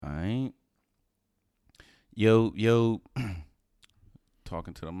right. Yo.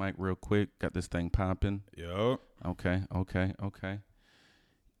 Talking to the mic real quick. Got this thing popping. Yo. Okay.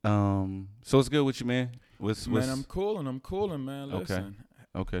 So it's good with you, man? Man, I'm cooling, man. Listen.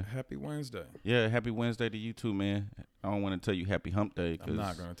 Okay. Happy Wednesday. Yeah, happy Wednesday to you too, man. I don't want to tell you happy hump day. I'm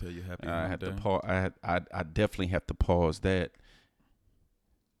not going to tell you happy I hump have day. to pause. I definitely have to pause that.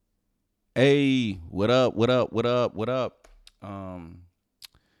 Hey, what up?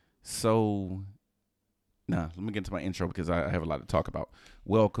 So let me get into my intro because I have a lot to talk about.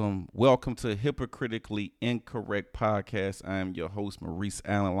 Welcome to Hypocritically Incorrect Podcast. I am your host, Maurice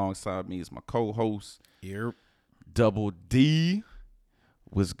Allen. Alongside me is my co-host, Yep. Double D.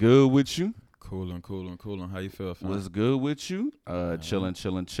 What's good with you? Coolin'. How you feel, fam? What's good with you? Chilling.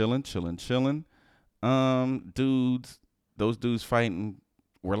 Dudes, those dudes fighting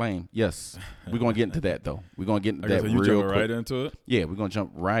were lame. Yes, we're gonna get into that though. We're gonna get into that you real jump quick. right into it? Yeah, we're gonna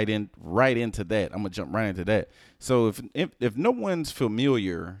jump right into that. I'm gonna jump right into that. So if no one's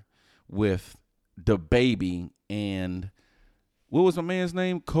familiar with the baby and what was my man's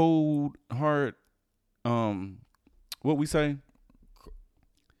name? Cold Heart. What we say?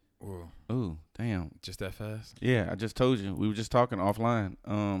 Whoa. Oh, damn. Just that fast? Yeah, I just told you. We were just talking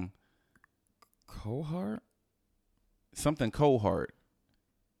offline. Cohart? Something Cold Heart.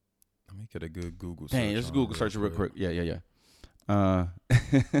 Let me get a good Google search. Dang, just Google search it real quick. Yeah.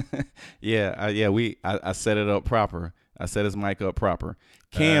 I set it up proper. I set his mic up proper.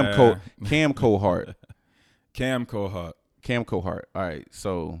 Cam Cohart. Cam Cohart. Cam Cohart. All right.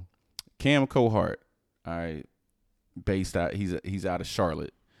 So Cam Cohart. All right. Based out. He's out of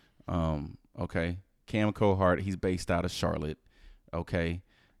Charlotte. Okay. Cam Cohart. He's based out of Charlotte. Okay.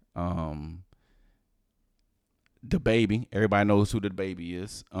 The baby. Everybody knows who the baby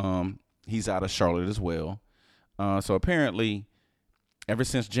is. He's out of Charlotte as well. So apparently, ever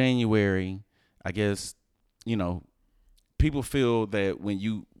since January, I guess, people feel that when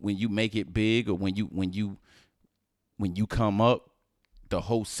you make it big or when you come up, the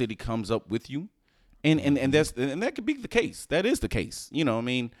whole city comes up with you. And that could be the case. That is the case. You know what I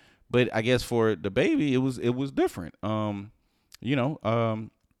mean? But I guess for the baby, it was different. Cam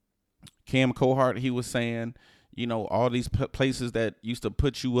Cohart, he was saying, all these places that used to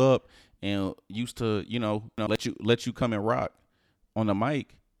put you up and used to, let you come and rock on the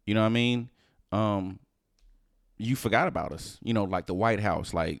mic. You know what I mean? You forgot about us. Like the White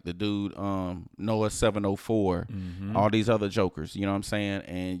House, like the dude Noah 704, all these other jokers. You know what I'm saying?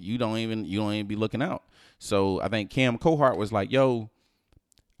 And you don't even be looking out. So I think Cam Cohart was like, "Yo,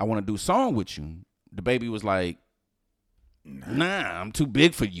 I want to do a song with you." The baby was like, "Nah, I'm too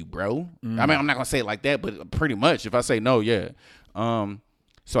big for you, bro." I mean, I'm not gonna say it like that, but pretty much. If I say no, yeah.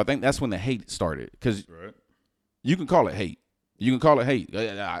 So I think that's when the hate started, because you can call it hate. You can call it hate.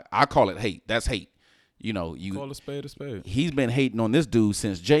 I call it hate. That's hate. You call a spade a spade. He's been hating on this dude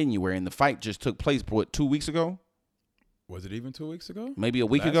since January, and the fight just took place, 2 weeks ago? Was it even 2 weeks ago? Maybe a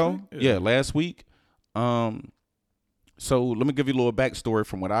week ago? Week? Yeah, last week. So let me give you a little backstory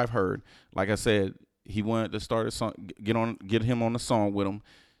from what I've heard. Like I said, he wanted to start a song, get him on the song with him.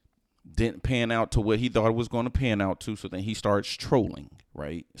 Didn't pan out to what he thought it was going to pan out to. So then he starts trolling,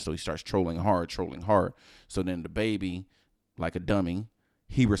 right? So he starts trolling hard. So then the baby, like a dummy,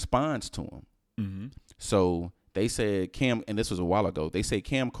 he responds to him. Mm-hmm. So they said Cam, and this was a while ago, they say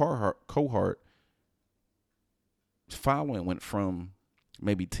Cam Cohart following went from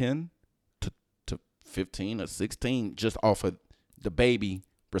maybe 10 to 15 or 16 just off of the baby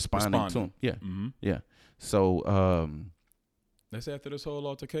responding to him. Yeah. Mm-hmm. Yeah. So they say after this whole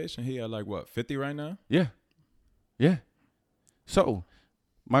altercation, he had 50 right now? Yeah. Yeah. So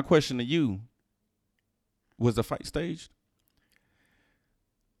my question to you, was the fight staged?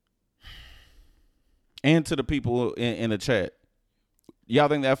 And to the people in the chat, y'all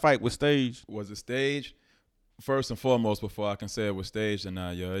think that fight was staged? Was it staged? First and foremost, before I can say it was staged or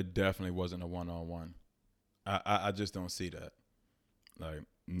not, it definitely wasn't a one-on-one. I just don't see that.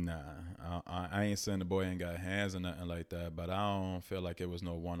 Nah. I ain't saying the boy ain't got hands or nothing like that, but I don't feel like it was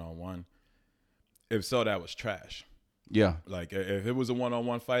no one-on-one. If so, that was trash. Yeah. If it was a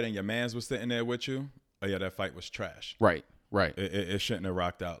one-on-one fight and your mans was sitting there with you, that fight was trash. Right. It shouldn't have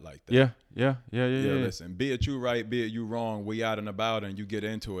rocked out like that. Yeah. Listen, be it you right, be it you wrong, we out and about and you get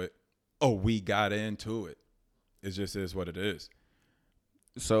into it. Oh, we got into it. It just is what it is.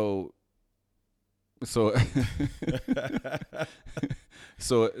 So so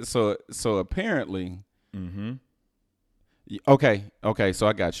apparently, mm-hmm. Okay, so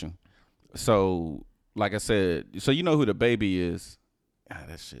I got you. So like I said, so you know who the baby is.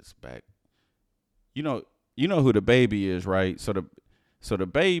 That shit's back. You know who the baby is, right? So So the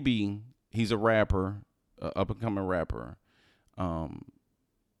baby, he's a rapper, up and coming rapper.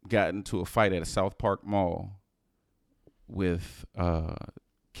 Got into a fight at a South Park Mall with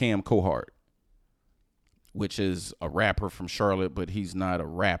Cam Cohart, which is a rapper from Charlotte, but he's not a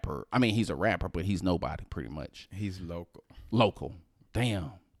rapper. I mean, he's a rapper, but he's nobody pretty much. He's local. Local.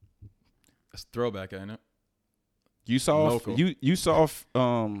 Damn. That's throwback, ain't it? You saw Local. you saw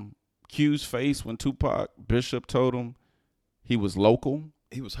Q's face when Tupac Bishop told him he was local.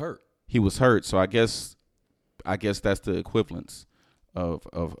 He was hurt. He was hurt, so I guess that's the equivalence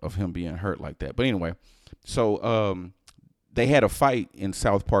of him being hurt like that. But anyway, so they had a fight in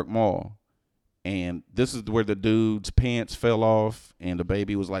South Park Mall, and this is where the dude's pants fell off, and the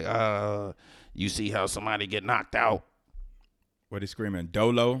baby was like, you see how somebody get knocked out? What he screaming?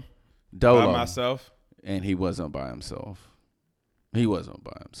 Dolo? Dolo. By myself? And he wasn't by himself. He wasn't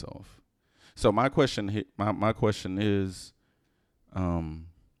by himself. So my question is, do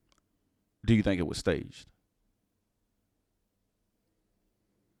you think it was staged?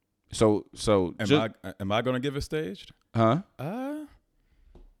 So am I gonna give it staged? Huh?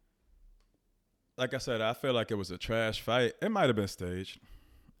 Like I said, I feel like it was a trash fight. It might have been staged.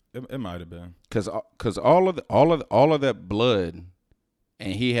 It might have been. Cause all of that blood,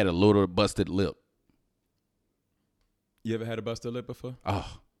 and he had a little busted lip. You ever had a busted lip before?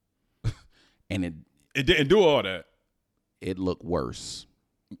 Oh, and it didn't do all that. It looked worse.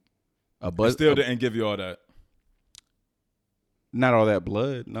 It still didn't give you all that. Not all that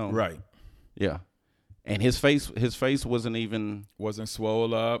blood, no. Right. Yeah. And his face wasn't even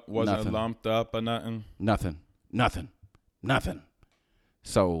swole up, wasn't nothing. lumped up or nothing. Nothing.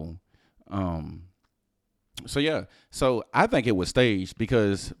 So, yeah. So I think it was staged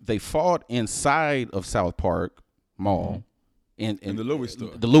because they fought inside of South Park Mall, in the Louis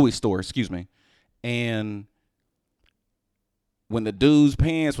store. The Louis store, excuse me. And when the dude's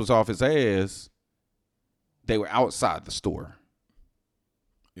pants was off his ass, they were outside the store.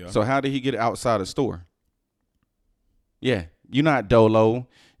 Yeah. So how did he get outside the store? Yeah, you're not Dolo.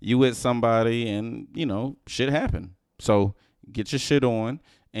 You with somebody, and shit happened. So get your shit on,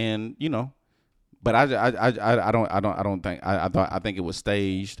 and But I think it was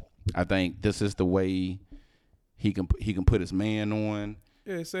staged. I think this is the way he can put his man on.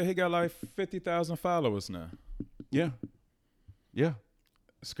 Yeah, he said he got like 50,000 followers now. Yeah.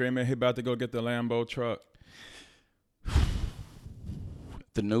 Screaming he about to go get the Lambo truck.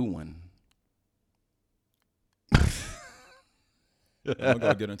 The new one. I'm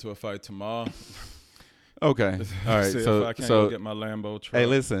gonna get into a fight tomorrow. Okay. All right. See so if I can't go get my Lambo truck. Hey,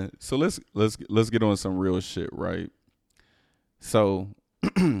 listen. So let's get on some real shit, right? So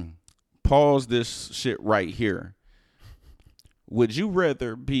pause this shit right here. Would you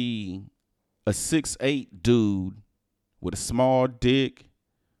rather be a 6'8" dude with a small dick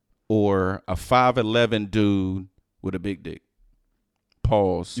or a 5'11" dude with a big dick?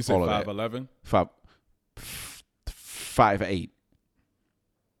 Pause. You said 5'11"? 5'8".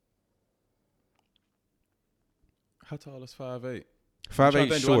 How tall is 5'8"? 5'8" short.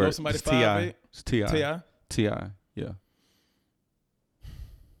 Do I know somebody 5'8"? It's T.I. T.I. Yeah.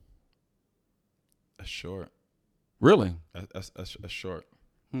 That's short. Really? That's short.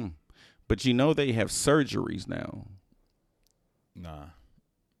 But they have surgeries now. Nah.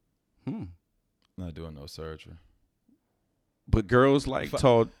 Not doing no surgery. But girls like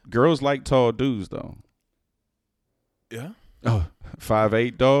tall dudes though. Yeah. Oh,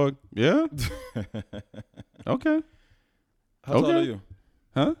 5'8" dog. Yeah. Okay. How tall are you?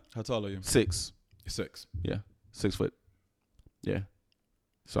 Huh? How tall are you? 6. 6. Yeah. 6 foot. Yeah.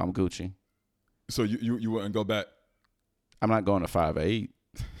 So I'm Gucci. So you wouldn't go back? I'm not going to 5'8".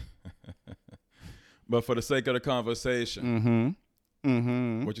 But for the sake of the conversation,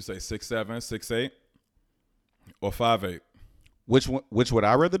 what you say, 6'7", 6'8", or 5'8"? Which would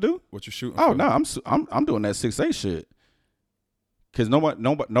I rather do? What you shooting? Oh for? no, I'm doing that 6'8" shit. Cause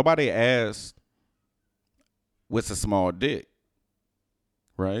nobody asked what's a small dick,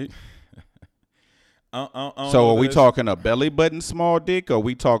 right? So are we talking a belly button small dick, or are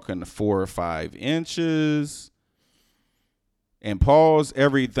we talking 4 or 5 inches? And pause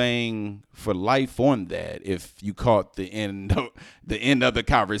everything for life on that if you caught the end of the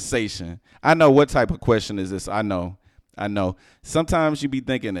conversation. I know what type of question is this. I know. Sometimes you be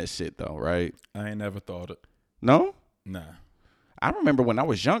thinking that shit though, right? I ain't never thought it. No? Nah. I remember when I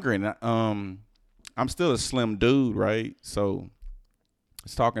was younger and I'm still a slim dude, right? So I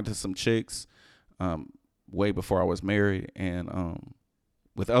was talking to some chicks way before I was married and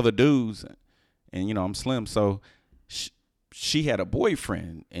with other dudes and I'm slim. So she had a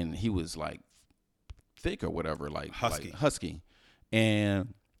boyfriend and he was like thick or whatever, like husky.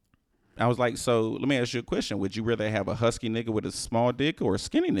 And I was like, so let me ask you a question. Would you rather have a husky nigga with a small dick or a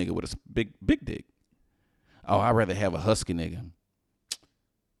skinny nigga with a big dick? Oh, I'd rather have a husky nigga.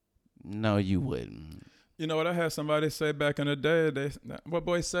 No, you wouldn't. You know what I had somebody say back in the day? What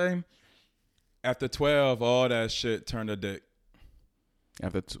boy say? After 12, all that shit turned to dick.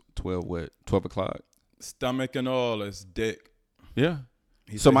 After 12 what? 12 o'clock? Stomach and all is dick. Yeah.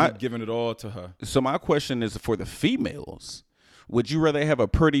 He said giving it all to her. So my question is for the females. Would you rather have a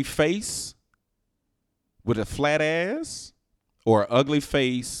pretty face with a flat ass or an ugly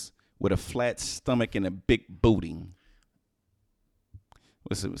face with a flat stomach and a big booty?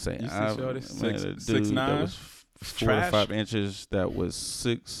 What's it saying? You see shorty? 6'9"? That was 4 or 5 inches. That was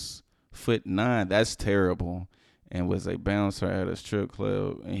 6'9". That's terrible. And was a bouncer at a strip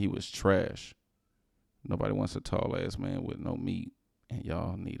club, and he was trash. Nobody wants a tall ass man with no meat, and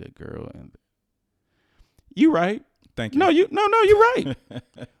y'all need a girl. And you right. Thank you. No, you're right.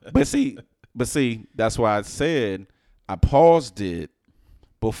 But see, that's why I said I paused it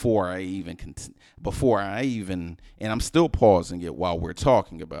before I even, and I'm still pausing it while we're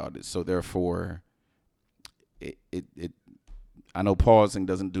talking about it. So therefore, it I know pausing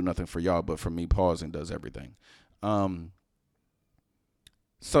doesn't do nothing for y'all, but for me, pausing does everything.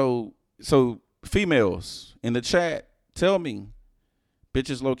 So females in the chat, tell me,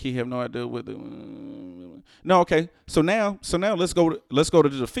 bitches low key have no idea what the. No, okay. So now let's go to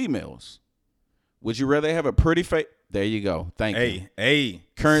the females. Would you rather have a pretty face? There you go. Thank you. Hey,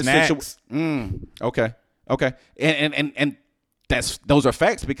 current situation. Okay. And those are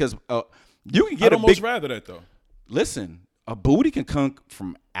facts because you can get I'd almost rather that though. Listen, a booty can come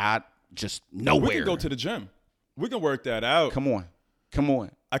from out just nowhere. We can go to the gym. We can work that out. Come on.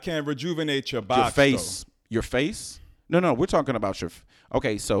 I can't rejuvenate your box. Your face. No. We're talking about your.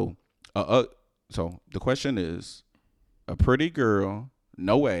 Okay, so so the question is, a pretty girl,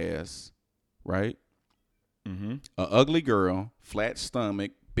 no ass, right? Mm-hmm. A ugly girl, flat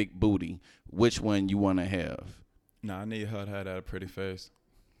stomach, big booty. Which one you want to have? Nah, I need her to have that pretty face.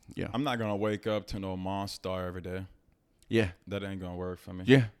 Yeah. I'm not gonna wake up to no monster every day. Yeah. That ain't gonna work for me.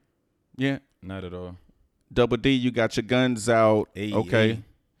 Yeah. Not at all. Double D, you got your guns out. Hey, okay. hey.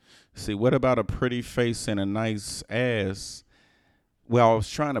 See, what about a pretty face and a nice ass? Well, I was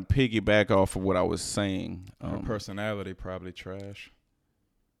trying to piggyback off of what I was saying. Her personality probably trash.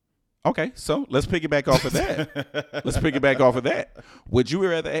 Okay, so let's piggyback off of that. Would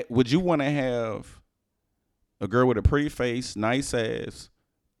you want to have a girl with a pretty face, nice ass,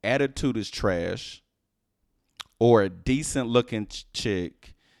 attitude is trash, or a decent looking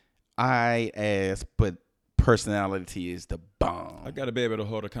chick, eye ass, but personality is the bomb? I gotta be able to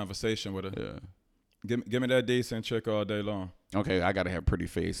hold a conversation with her. Yeah. Give me that decent chick all day long. Okay, I gotta have pretty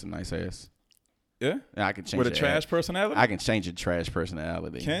face and nice ass. Yeah? I can change with a trash personality? I can change a trash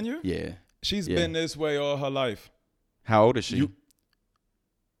personality. Can you? Yeah. She's been this way all her life. How old is she?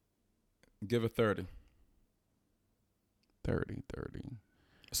 Give her 30. 30.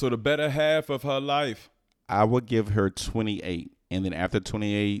 So the better half of her life. I would give her 28. And then after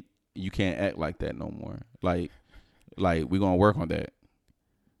 28, you can't act like that no more. Like we're going to work on that.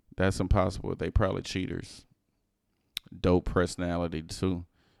 That's impossible. They probably cheaters. Dope personality too.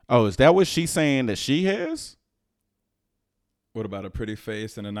 Oh, is that what she's saying that she has? What about a pretty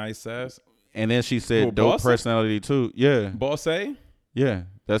face and a nice ass? And then she said dope personality too. Yeah. Boss A? Yeah.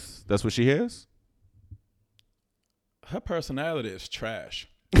 That's what she has? Her personality is trash.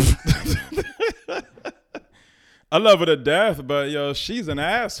 I love her to death, but yo, she's an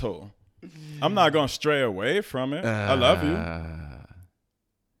asshole. I'm not going to stray away from it. I love you.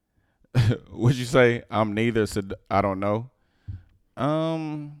 What'd you say? I'm neither, so I don't know.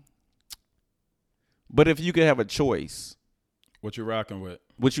 But if you could have a choice, what you rocking with?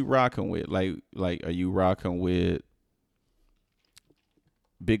 Like, are you rocking with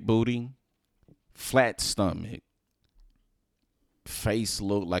big booty, flat stomach, face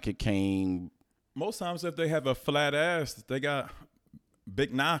look like it came? Most times, if they have a flat ass, they got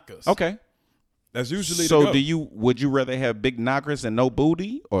big knockers. Okay. That's usually so. The go. Would you rather have big knockers and no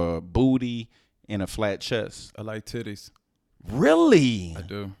booty, or booty and a flat chest? I like titties. Really? I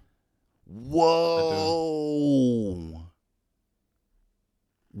do. Whoa.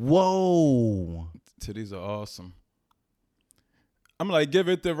 Whoa. Titties are awesome. I'm like, give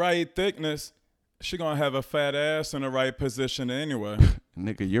it the right thickness. She gonna have a fat ass in the right position anyway.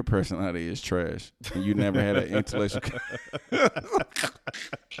 Nigga, your personality is trash. You never had an intellectual.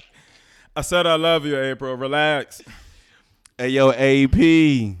 I said I love you, April. Relax. Hey, yo, AP.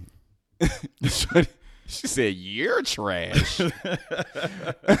 She said, you're trash.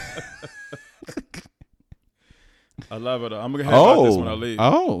 I love it. I'm gonna hear about this when I leave.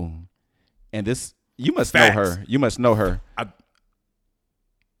 Oh, and this you must Facts. know her. You must know her. I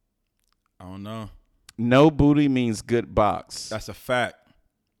don't know. No booty means good box. That's a fact.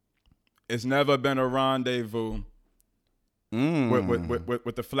 It's never been a rendezvous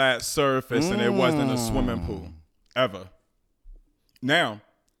with the flat surface and it wasn't a swimming pool. Ever. Now,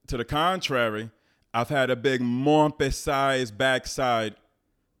 to the contrary, I've had a big Montpes-sized backside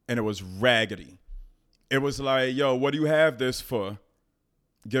and it was raggedy. It was like, yo, what do you have this for?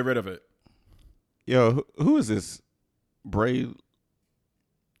 Get rid of it. Yo, who is this? Bray?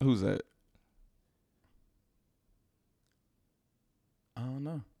 Who's that? I don't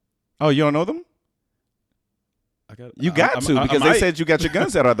know. Oh, you don't know them? You got to because they said you got your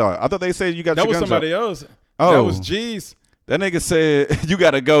guns out. I thought they said you got your guns out. That was somebody else. Oh. That was G's. That nigga said you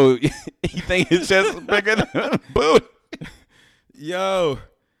gotta go. He think his chest is bigger than boot. Yo,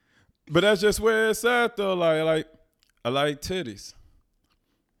 but that's just where it's at though. Like I like titties.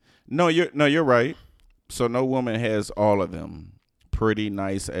 No, you're right. So no woman has all of them. Pretty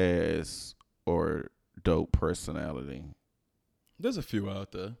nice ass or dope personality. There's a few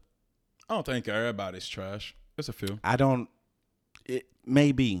out there. I don't think everybody's trash. There's a few. It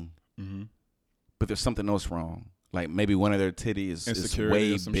may be, mm-hmm. but there's something else wrong. Like maybe one of their titties is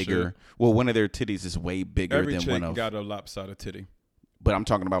way bigger. Shit. Well, one of their titties is way bigger Every than chick one of. Got a lopsided titty. But I'm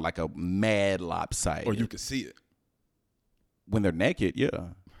talking about like a mad lopsided. Or you can see it when they're naked.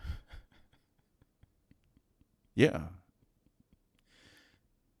 Yeah. Yeah.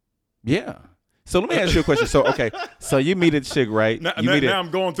 Yeah. So let me ask you a question. So okay, so you meet a chick, right? Now I'm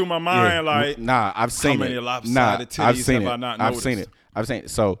going through my mind like, I've seen how it. many lopsided titties have I not noticed? I've seen it.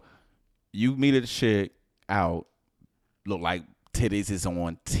 So you meet a chick out, look like titties is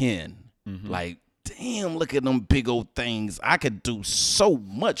on 10. Mm-hmm. Like, damn, look at them big old things. I could do so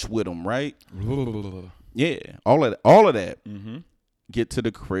much with them, right? Yeah, all of that. Mm-hmm. Get to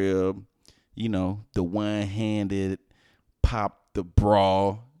the crib, the one-handed pop the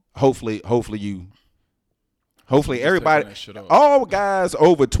bra. Hopefully everybody, all guys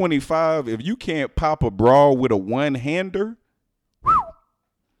over 25, if you can't pop a bra with a one-hander.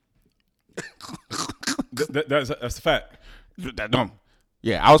 That's a fact.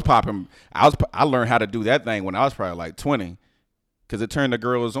 Yeah, I learned how to do that thing when I was probably like 20 because it turned the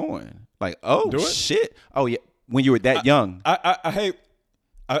girls on. Like, oh, shit. Oh, yeah. When you were that young.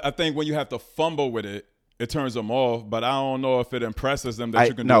 I think when you have to fumble with it, it turns them off, but I don't know if it impresses them that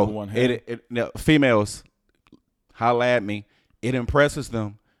you can do it with one hand. Females, holla at me. It impresses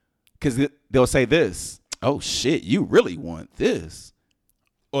them because they'll say this. Oh, shit, you really want this.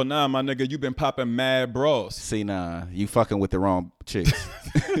 Oh, nah, my nigga, you been popping mad bras. See, nah, you fucking with the wrong chicks.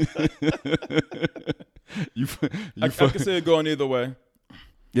 I can see it going either way.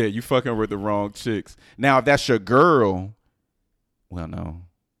 Yeah, you fucking with the wrong chicks. Now, if that's your girl, well, no.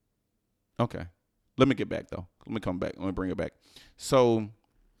 Okay. Let me get back, though. Let me come back. Let me bring it back. So,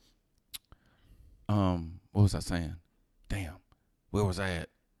 what was I saying? Damn. Where was I at?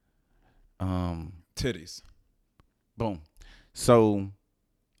 Titties. Boom. So,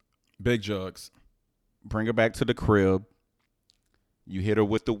 big jugs. Bring her back to the crib. You hit her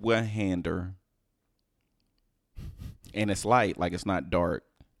with the one-hander. And it's light, like it's not dark.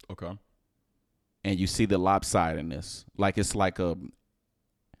 Okay. And you see the lopsidedness. Like it's like a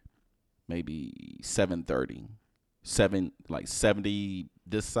maybe 7:30. 70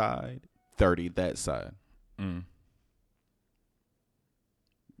 this side, 30 that side. Mm.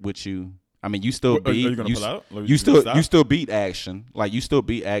 Which you still beat. Are you gonna pull out? You still beat action. Like you still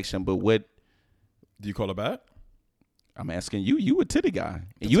beat action, but what do you call it back? I'm asking you. You a titty guy.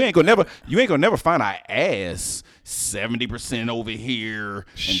 And you ain't gonna never find our ass 70% over here and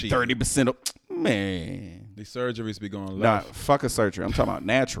 30%. Man, these surgeries be going left. Nah, fuck a surgery. I'm talking about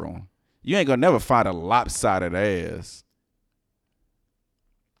natural. You ain't gonna never find a lopsided ass.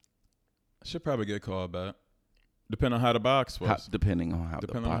 I should probably get called back. Depending on how the box was. Depending on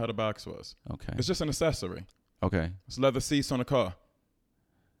how the box was. Okay. It's just an accessory. Okay. It's leather seats on the car.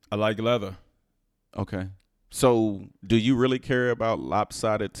 I like leather. Okay. So, do you really care about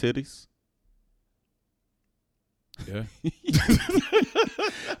lopsided titties? Yeah.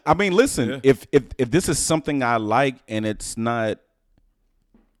 I mean, listen, if this is something I like and it's not.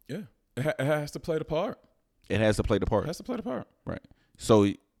 Yeah. It has to play the part. It has to play the part. It has to play the part. Right. So,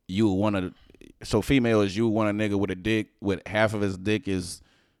 females, you want a nigga with a dick with half of his dick is.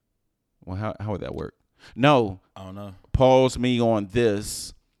 Well, how would that work? No. I don't know. Pause me on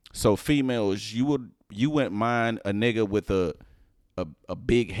this. So, females, you wouldn't mind a nigga with a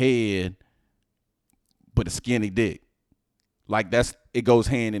big head but a skinny dick. Like it goes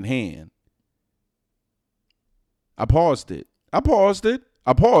hand in hand. I paused it. I paused it.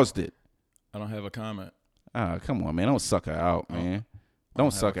 I paused it. I don't have a comment. Ah, come on, man. Don't suck her out, man. don't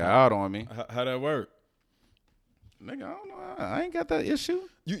Don't suck her out on me. How that work? Nigga, I don't know. I ain't got that issue.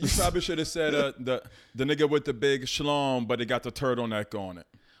 You probably should have said the nigga with the big shalom, but it got the turtleneck on it.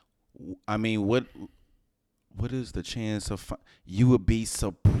 I mean, what is the chance of you would be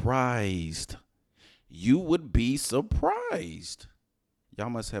surprised? You would be surprised. Y'all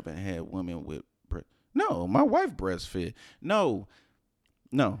must haven't had women with breast. No, my wife breastfed. No.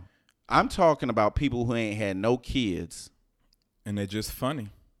 I'm talking about people who ain't had no kids. And they're just funny.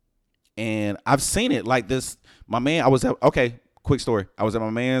 And I've seen it like this. My man, quick story. I was at my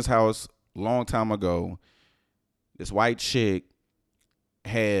man's house a long time ago. This white chick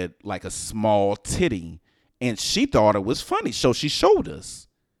had like a small titty, and she thought it was funny, so she showed us.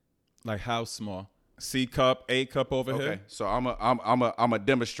 Like how small? C cup, A cup over here. Okay, so I'm a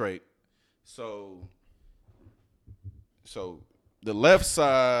demonstrate. So the left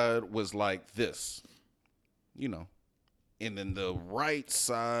side was like this, and then the right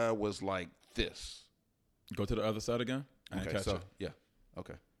side was like this. Go to the other side again. Okay, so yeah.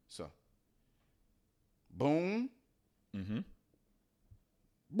 Okay, so boom. Mm-hmm.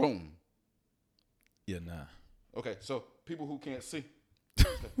 Boom. Yeah, nah. Okay, so people who can't see.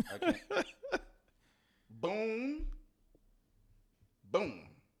 I can't. Boom. Boom.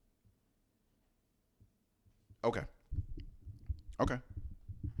 Okay.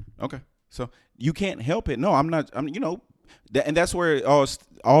 So you can't help it. No, I'm not. And that's where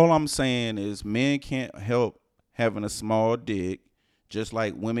all I'm saying is men can't help having a small dick, just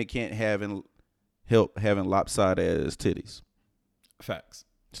like women can't help having lopsided ass titties. Facts.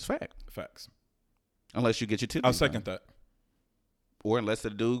 It's fact. Facts. Unless you get your titties. I'll second that. Or unless the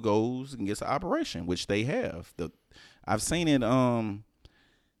dude goes and gets an operation, which they have. I've seen it long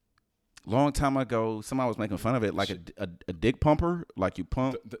time ago. Somebody was making fun of it, like a dick pumper, like you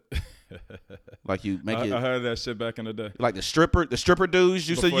pump, like you make it. I heard that shit back in the day. Like the stripper dudes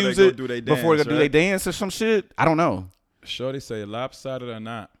used Before to use they it do they dance, before they do right? their dance or some shit. I don't know. Shorty say lopsided or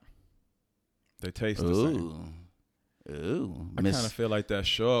not, they taste the same. Ooh, I kind of feel like that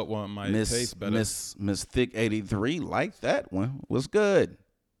short one might taste better. Miss Thick 83 liked that one. Was good.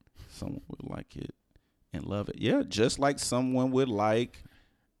 Someone would like it and love it. Yeah, just like someone would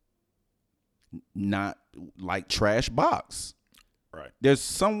not like Trash Box. Right. There's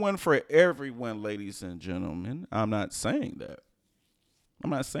someone for everyone, ladies and gentlemen. I'm not saying that.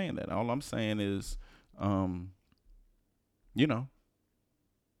 All I'm saying is,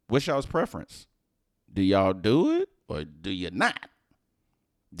 what's y'all's preference? Do y'all do it or do you not?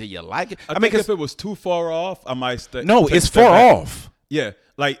 Do you like it? I mean, if it was too far off, I might stay. No, it's far off. Yeah,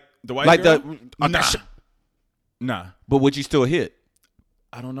 like the white girl. Nah. But would you still hit?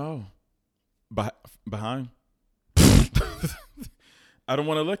 I don't know. Behind. I don't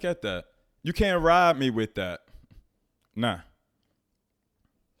want to look at that. You can't ride me with that. Nah.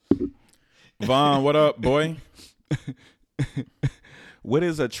 Vaughn, what up, boy? What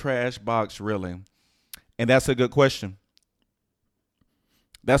is a trash box really? And that's a good question.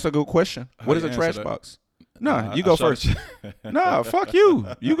 What is a trash box? Nah, you go first. Nah, fuck you.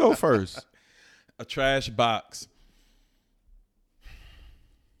 You go first. A trash box.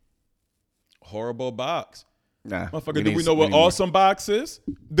 Horrible box. Nah. Motherfucker, do we know what awesome box is?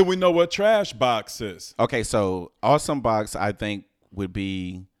 Do we know what trash box is? Okay, so awesome box I think would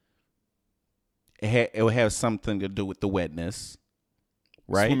be it would have something to do with the wetness.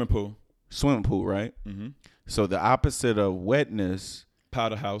 Right? Swimming pool, right? Mm-hmm. So the opposite of wetness,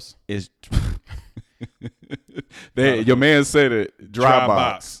 powder house, is your man said it, dry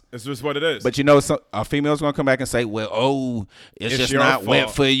box. It's just what it is. But a female's gonna come back and say, "Well, it's just not fault.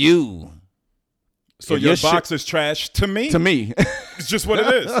 wet for you." So your box is trash to me? To me. It's just what it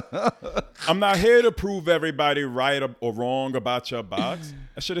is. I'm not here to prove everybody right or wrong about your box.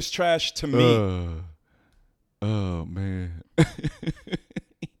 That shit is trash to me. Oh, man.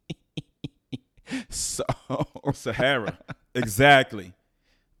 Sahara. Exactly.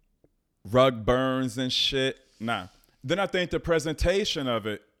 Rug burns and shit. Nah. Then I think the presentation of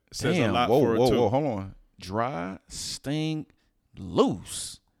it says a lot for it too. Whoa, hold on. Dry, stink,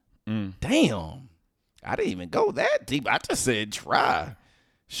 loose. Damn. I didn't even go that deep. I just said dry.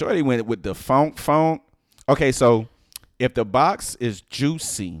 Shorty went with the funk. Okay, so if the box is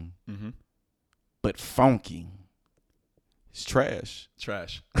juicy but funky, it's trash.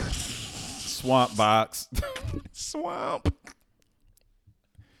 Trash. Swamp box. Swamp.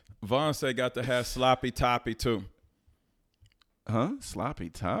 Vaughn said got to have sloppy toppy too. Huh? Sloppy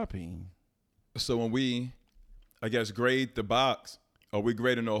toppy. So when we, I guess, grade the box, are we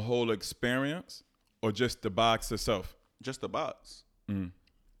grading the whole experience? or just the box itself? Just the box. Mm.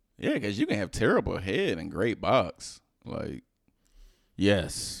 Yeah, because you can have terrible head and great box. Like,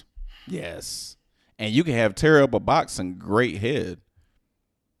 yes. And you can have terrible box and great head.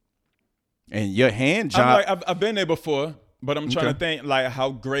 And your hand job. I've been there before, but I'm trying to think, like, how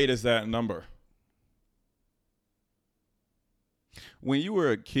great is that number? When you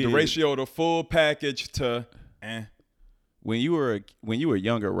were a kid, the ratio, the full package to, when you were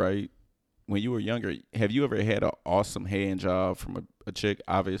younger, right? When you were younger, have you ever had an awesome hand job from a chick?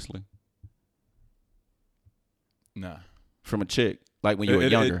 Obviously, nah. From a chick, like when you were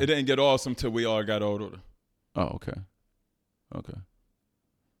younger. It didn't get awesome till we all got older. Oh, okay.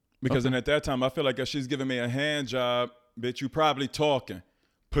 Because then at that time, I feel like if she's giving me a hand job, bitch, you probably talking.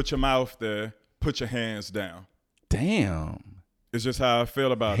 Put your mouth there. Put your hands down. Damn. It's just how I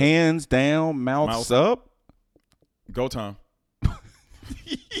feel about Hands down, mouths up. Go time.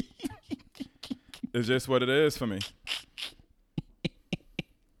 It's just what it is for me.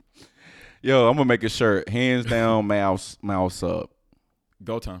 Yo, I'm gonna make a shirt. Hands down, mouse up.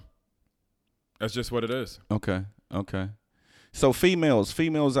 Go time. That's just what it is. Okay. So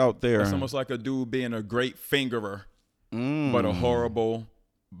females out there. It's almost like a dude being a great fingerer, but a horrible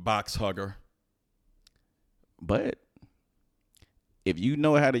box hugger. But if you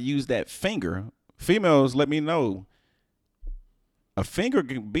know how to use that finger, females, let me know. A finger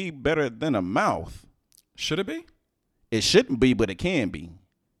can be better than a mouth. Should it be? It shouldn't be, but it can be.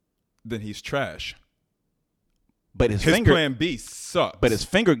 Then he's trash. But his plan B sucks. But his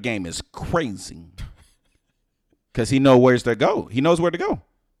finger game is crazy. Because he knows where to go. He knows where to go.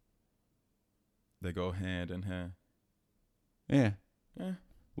 They go hand in hand. Yeah.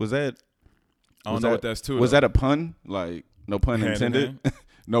 Was that? I don't know what that's to. Was that a pun? Like, no pun intended?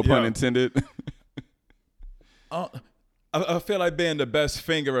 No pun intended? I feel like being the best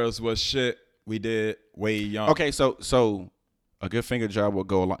fingerers was shit we did way young. Okay, so a good finger job will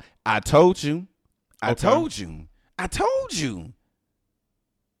go along. I told you.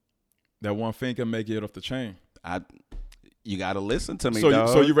 That one finger make it off the chain. You got to listen to me, dog.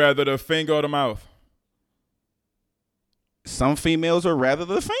 So you rather the finger or the mouth? Some females would rather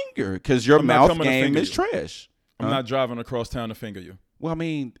the finger because your mouth game is trash. I'm not driving across town to finger you. Well, I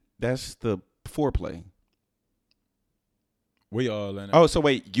mean, that's the foreplay. We all in it. Oh, so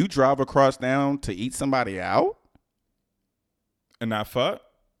wait, you drive across town to eat somebody out? And not fuck?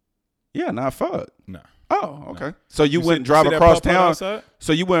 Yeah, not fuck. No. Oh, okay. No. So you wouldn't drive across town.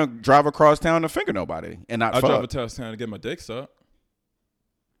 So you wouldn't drive across town to finger nobody and not fuck. I drive across town to get my dick sucked.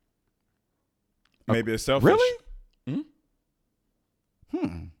 Maybe it's selfish. Really?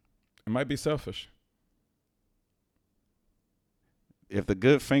 It might be selfish. If the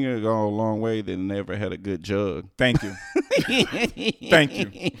good finger go a long way, then never had a good jug. Thank you. Thank you.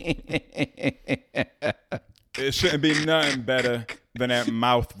 It shouldn't be nothing better than that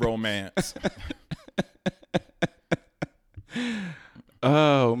mouth romance.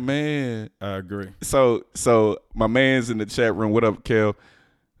 Oh man, I agree. So my man's in the chat room. What up, Kel?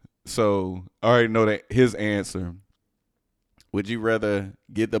 So I already know that his answer. Would you rather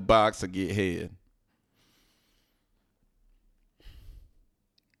get the box or get head?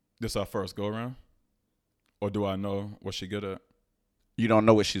 This our first go around, or do I know what she good at? You don't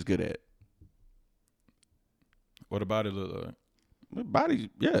know what she's good at. What the body look like? The body,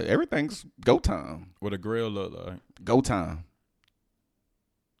 yeah, everything's go time. What a grill look like? Go time.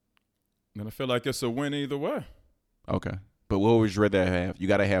 Then I feel like it's a win either way. Okay, but what would you rather have? You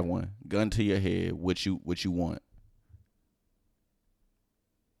got to have one. Gun to your head. What you want?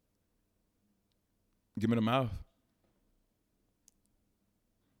 Give me the mouth.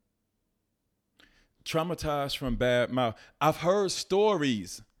 Traumatized from bad mouth. I've heard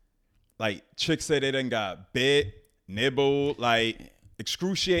stories like chicks say they done got bit, nibbled, like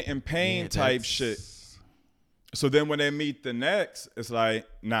excruciating pain type shit. So then when they meet the next, it's like,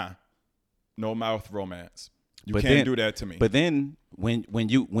 nah, no mouth romance. You can't do that to me. But then when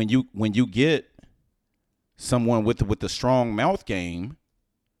you get someone with the strong mouth game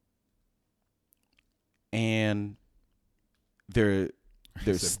and their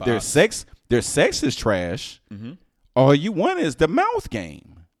sex is trash. Mm-hmm. All you want is the mouth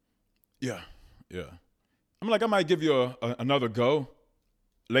game. Yeah. I'm like, I might give you another go,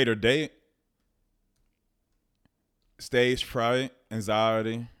 later date. Stage fright,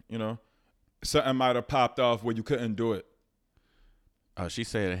 anxiety, something might have popped off where you couldn't do it. Oh, she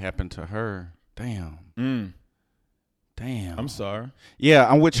said it happened to her. Damn. Damn. I'm sorry. Yeah,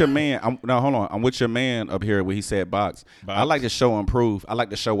 I'm with your man. Hold on. I'm with your man up here where he said box. I like to show and prove. I like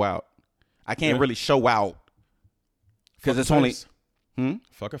to show out. I can't really show out because it's only.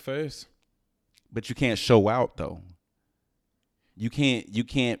 Fuck a face. But you can't show out though. You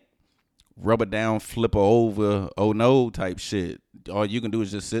can't rub her down, flip her over, oh no type shit. All you can do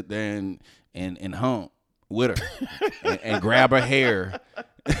is just sit there and hump with her and grab her hair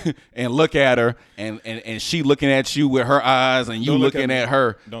and look at her and she looking at you with her eyes and you looking at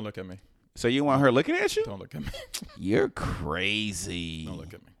her. Don't look at me. So you want her looking at you? Don't look at me. You're crazy. Don't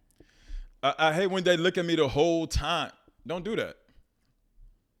look at me. I hate when they look at me the whole time. Don't do that.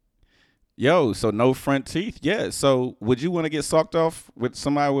 Yo, so no front teeth? Yeah. So would you want to get sucked off with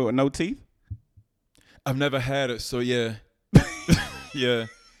somebody with no teeth? I've never had it, so yeah. Yeah.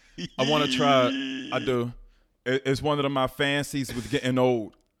 I want to try it. I do. It's one of my fancies with getting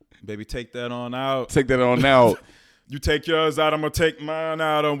old. Baby, take that on out. Take that on out. You take yours out, I'm going to take mine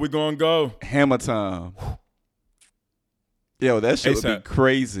out, and we're going to go. Hammer time. Yo, that shit would be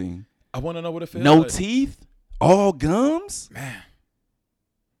crazy. I want to know what it feels like. No like. teeth? All gums? Man.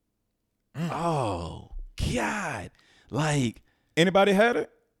 Oh, God. Like. Anybody had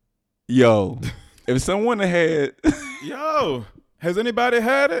it? Yo, if someone had. Yo, has anybody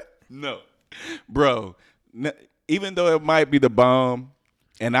had it? No. Bro, even though it might be the bomb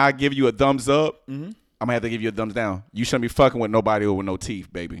and I give you a thumbs up, I'm going to have to give you a thumbs down. You shouldn't be fucking with nobody with no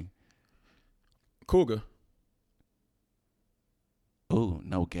teeth, baby. Cougar. Oh,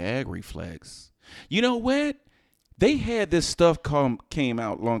 no gag reflex. You know what? They had this stuff came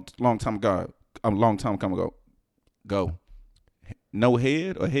out long time ago. Go. No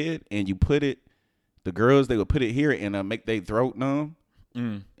head or head, and you put it. The girls, they would put it here and make their throat numb,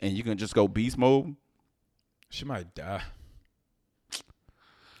 and you can just go beast mode. She might die.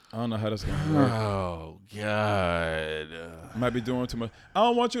 I don't know how that's gonna work. Oh God! Might be doing too much. I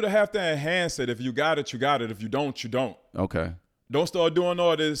don't want you to have to enhance it. If you got it, you got it. If you don't, you don't. Okay. Don't start doing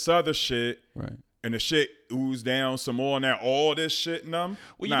all this other shit. Right. And the shit ooze down some more and now all this shit numb.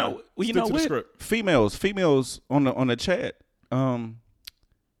 Well, you know what? Females on the chat.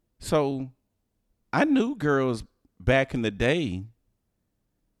 So I knew girls back in the day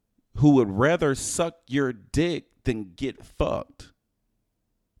who would rather suck your dick than get fucked.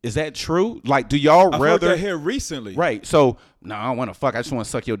 Is that true? Like, do y'all rather? I heard that here recently. Right. So, no, I don't want to fuck. I just want to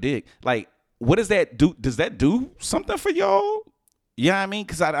suck your dick. Like, what does that do? Does that do something for y'all? Yeah, you know what I mean,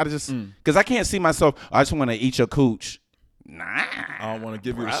 because I just because I can't see myself. I just want to eat your cooch. Nah, I don't want to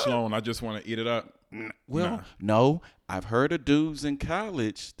give you the Sloan. I just want to eat it up. Well, no, I've heard of dudes in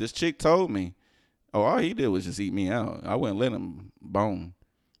college. This chick told me, oh, all he did was just eat me out. I wouldn't let him bone.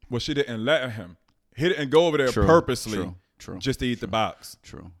 Well, she didn't let him. He didn't go over there purposely, just to eat the box.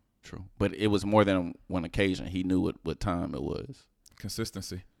 True. But it was more than one occasion. He knew what time it was.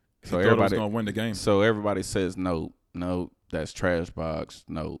 Consistency. So he everybody was gonna win the game. So everybody says no. That's trash box.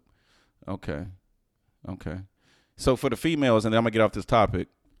 No. Okay. So for the females, and then I'm gonna get off this topic.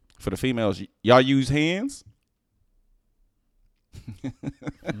 For the females, y'all use hands?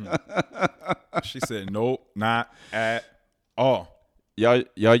 She said nope, not at all. Y'all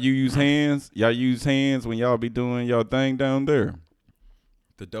use hands? Y'all use hands when y'all be doing y'all thing down there?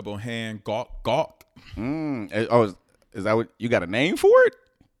 The double hand gawk. Oh, is that what you got a name for it?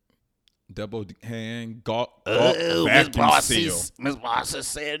 Double hand gawk vacuum seal. Miss Bossy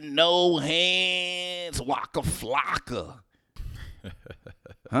said no hands, waka flocka.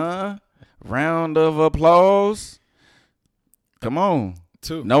 Huh? Round of applause. Come on.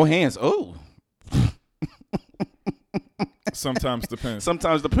 Two. No hands. Oh. Sometimes depends. All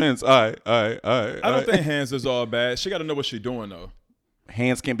right. I don't think hands is all bad. She got to know what she's doing, though.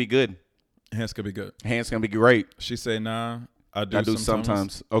 Hands can be good. Hands can be good. Hands can be great. She say, nah, I do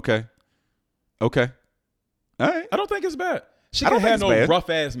sometimes. Okay. All right. I don't think it's bad. She can't have no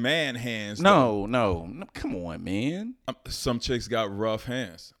rough-ass man hands. No. Come on, man. Some chicks got rough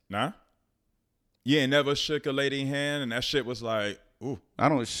hands. Nah? You ain't never shook a lady hand, and that shit was like, ooh. I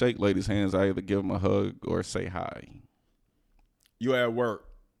don't shake ladies' hands. I either give them a hug or say hi. You at work.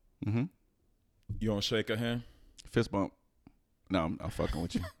 Mm-hmm. You don't shake a hand? Fist bump. No, I'm fucking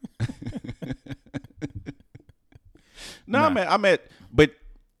with you. But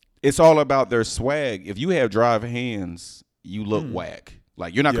it's all about their swag. If you have dry hands, you look whack.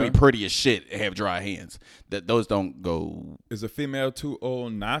 Like, you're not going to be pretty as shit and have dry hands. Those don't go. Is a female too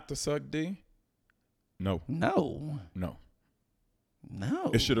old not to suck D? No.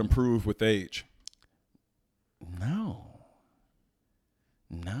 It should improve with age. No,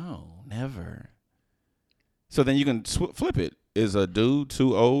 never. So then you can flip it. Is a dude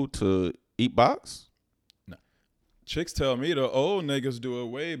too old to eat box? No. Chicks tell me the old niggas do it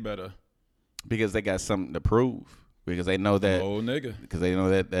way better. Because they got something to prove. Because they know that old nigga. Because they know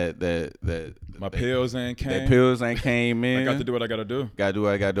that my pills ain't came. That pills ain't came in. I got to do what I gotta do. Gotta do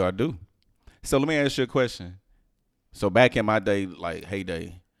what I do. So let me ask you a question. So back in my day, like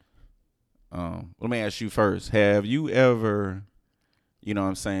heyday, let me ask you first. Have you ever, you know what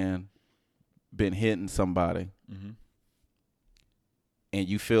I'm saying, been hitting somebody Mm-hmm. and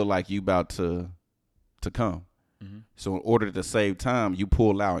you feel like you about to come? Mm-hmm. So in order to save time, you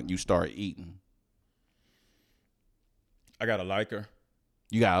pull out and you start eating. I gotta like her.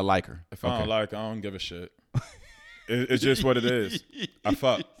 You gotta like her. If I don't like her, I don't give a shit. It's just what it is. I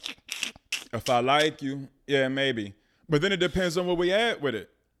fuck. If I like you, yeah, maybe. But then it depends on where we at with it.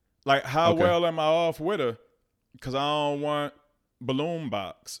 Like, how well am I off with her? Because I don't want balloon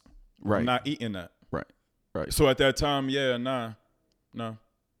box. Right. I'm not eating that. Right. So at that time, yeah, nah. No.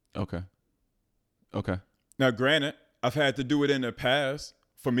 Okay. Now, granted, I've had to do it in the past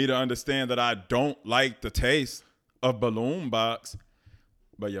for me to understand that I don't like the taste of balloon box.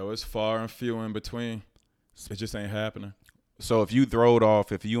 But, yo, it's far and few in between. It just ain't happening. So if you throw it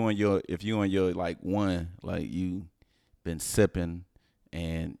off, if you and your like one, like you been sipping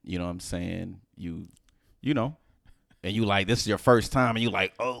and you know what I'm saying, you know, and you like, this is your first time and you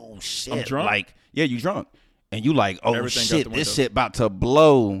like, oh shit. I'm drunk? Like, yeah, you drunk. And you like, oh Everything shit, this shit about to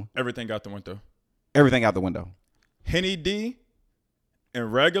blow. Everything out the window. Everything out the window. Henny D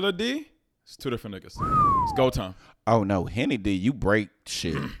and regular D, it's two different niggas. It's go time. Oh no, Henny D, you break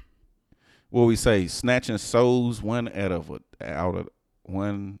shit. What we say, snatching souls one at a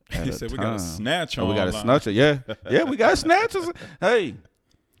one at He a said time. we got a snatch on. Oh, we got a snatcher, yeah. Yeah, we got snatchers. Hey,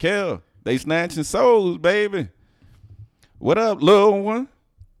 Kel, they snatching souls, baby. What up, little one?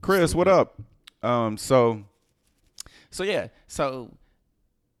 Chris, what up? So yeah. So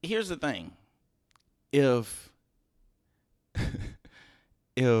here's the thing. If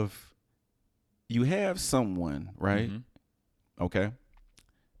you have someone, right? Mm-hmm. Okay,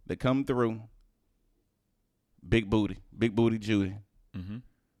 they come through, big booty Judy. Mm-hmm.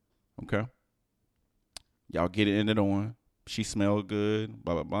 Okay, y'all get it in the door. She smell good.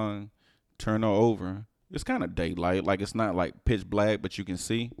 Blah blah blah. Turn her over. It's kind of daylight, like it's not like pitch black, but you can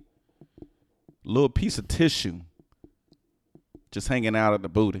see little piece of tissue just hanging out of the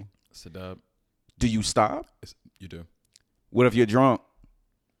booty. It's a dub. Do you stop? You do. What if you're drunk?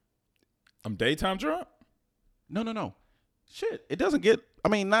 I'm daytime drunk? No. Shit, it doesn't get, I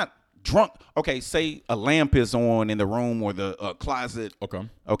mean, not drunk. Okay, say a lamp is on in the room or the closet.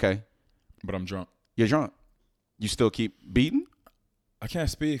 Okay. But I'm drunk. You're drunk. You still keep beating? I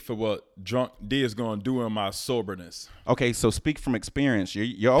can't speak for what drunk D is going to do in my soberness. Okay, so speak from experience.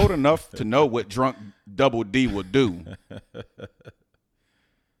 You're old enough to know what drunk double D will do.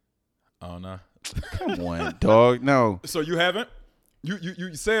 Oh, no. Come on, dog. No. So you haven't?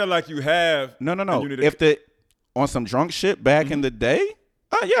 You say it like you have. No. If on some drunk shit back in the day,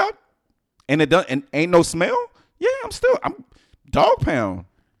 yeah. And and ain't no smell, yeah, I'm dog pound.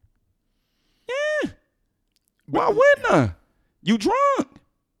 Yeah. Why wouldn't I? You drunk?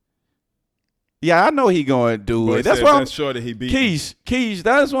 Yeah, I know he gonna do it. That's why I'm sure that he beat Keish.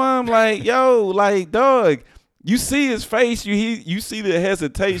 That's why I'm like, yo, like, dog. You see his face. You see the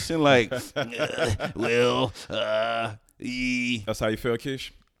hesitation. Like, That's how you feel,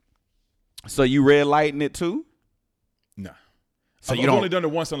 Keish? So you red lighting it too? Nah. So I've only done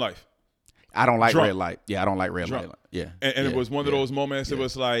it once in life. I don't like drunk. red light. Yeah, I don't like red light. Yeah, and it was one of those moments. Yeah. It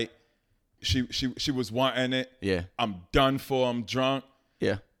was like she was wanting it. Yeah. I'm done for. I'm drunk.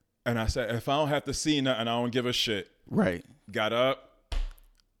 Yeah. And I said, if I don't have to see nothing, I don't give a shit. Right. Got up,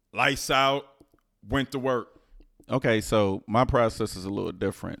 lights out, went to work. Okay, so my process is a little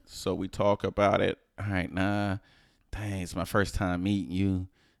different. So we talk about it. All right, nah, dang, it's my first time meeting you.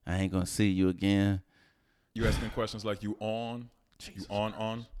 I ain't gonna see you again. You asking questions like you on? Jesus you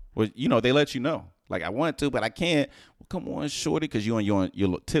on? Well, you know, they let you know. Like, I want to, but I can't. Well, come on, shorty, because you on your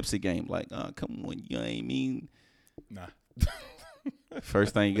little tipsy game. Like, come on, you ain't mean. Nah.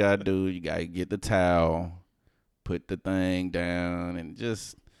 First thing you gotta do, you gotta get the towel, put the thing down, and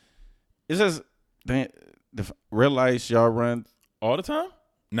it's just the red lights y'all run all the time.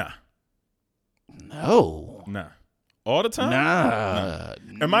 Nah. No. Nah. All the time. Nah.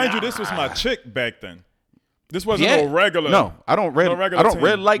 And mind you, this was my chick back then. This wasn't no regular. No, I don't red. I don't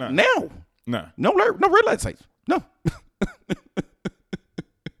red light now. Nah. No red light sites. No.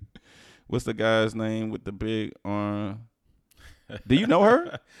 What's the guy's name with the big arm? Do you know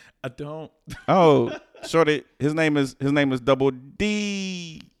her? I don't. Oh, shorty. His name is Double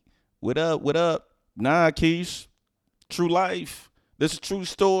D. What up? What up? Nah, Keish. True life. This is a true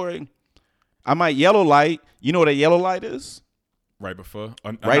story. I might yellow light. You know what a yellow light is? Right before.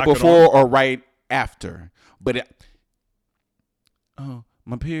 Right before or right after. But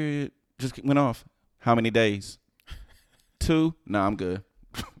my period just went off. How many days? 2? Nah, I'm good.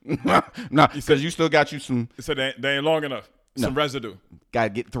 Nah, because you still got you some. So they ain't long enough. Some residue. Gotta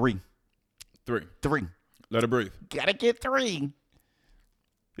get 3. 3. Let it breathe. Gotta get 3.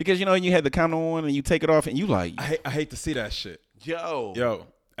 Because you had the condom on and you take it off and you like. I hate to see that shit. Yo,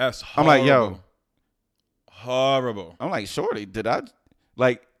 that's horrible. I'm like, yo, horrible. I'm like, shorty, did I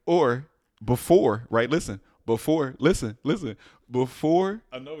like or before? Right, listen. Before. I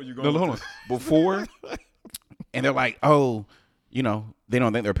know where you're going. No, hold on. Before, and they're like, oh, they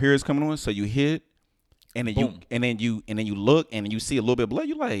don't think their period's coming on, so you hit, and then Boom. you look and you see a little bit of blood.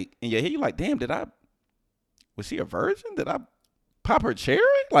 You like in your head, you like, damn, was she a virgin? Did I pop her cherry?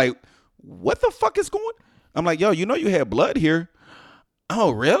 Like, what the fuck is going? I'm like, yo, you had blood here.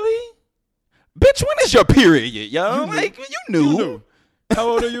 Oh, really? Bitch, when is your period, yo? You knew. How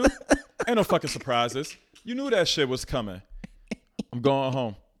old are you? Ain't no fucking surprises. You knew that shit was coming. I'm going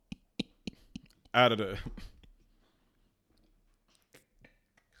home. Out of there.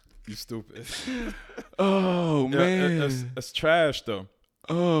 You stupid. Oh, man. It's trash, though.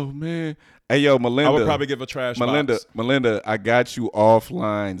 Oh, man. Hey, yo, Melinda. I would probably give a trash box. Melinda, I got you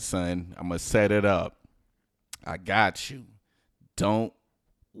offline, son. I'm going to set it up. I got you. Don't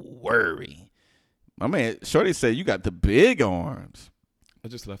worry. My man, Shorty said you got the big arms. I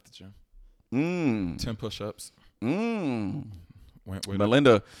just left the gym. 10 push-ups. Melinda,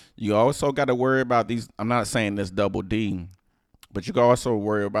 it. you also got to worry about these. I'm not saying this double D, but you can also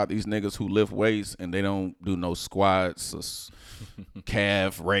worry about these niggas who lift weights and they don't do no squats or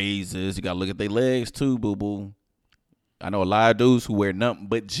calf raises. You got to look at their legs too, boo-boo. I know a lot of dudes who wear nothing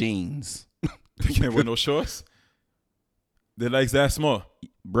but jeans. They can't wear no shorts? Their legs that small?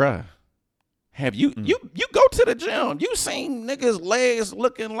 Bruh. Have you go to the gym. You seen niggas' legs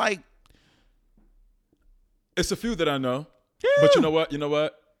looking like. It's a few that I know. Yeah. But you know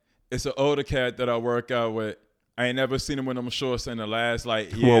what? It's an older cat that I work out with. I ain't never seen him with them shorts in the last year.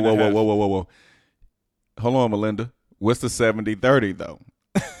 Whoa. Hold on, Melinda. What's the 70-30 though?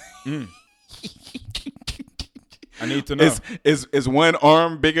 I need to know. Is one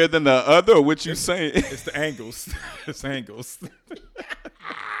arm bigger than the other, or what you saying? It's the angles. It's angles.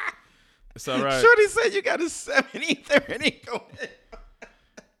 It's all right. Shorty said you got a 70-30 going.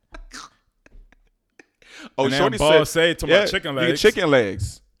 Oh, and Shorty said, say to my chicken legs. Chicken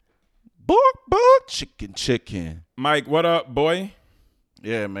legs. Bark, chicken. Mike, what up, boy?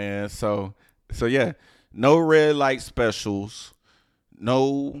 Yeah, man. So yeah, no red light specials,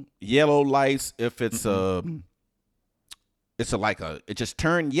 no yellow lights. If it's it just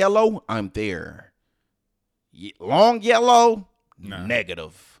turned yellow, I'm there. Long yellow,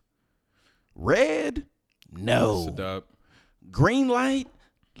 negative. Red, no. Green light,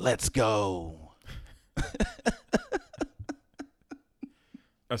 let's go.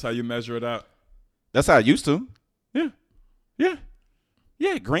 That's how you measure it out. That's how I used to.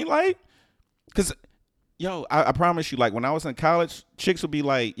 Yeah. Green light. Cause, yo, I promise you, like when I was in college, chicks would be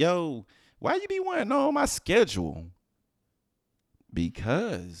like, "Yo, why you be wanting to know my schedule?"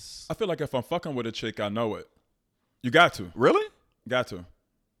 Because I feel like if I'm fucking with a chick, I know it. You got to. Really? Got to.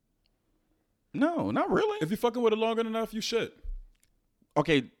 No, not really. If you're fucking with it long enough, you should.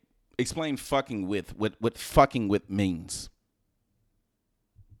 Okay, explain fucking with what fucking with means.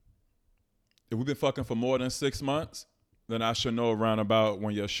 If we've been fucking for more than 6 months, then I should know around about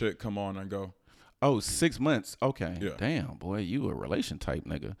when your shit come on and go. Oh, 6 months. Okay. Yeah. Damn, boy, you a relation type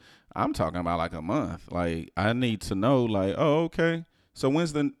nigga. I'm talking about like a month. Like I need to know like, oh, okay. So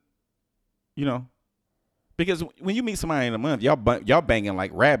when's the, because when you meet somebody in a month, y'all banging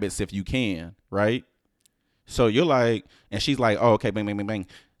like rabbits if you can, right? So you're like, and she's like, oh, okay, bang, bang, bang, bang.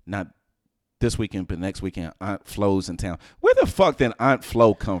 Not this weekend, but next weekend, Aunt Flo's in town. Where the fuck did Aunt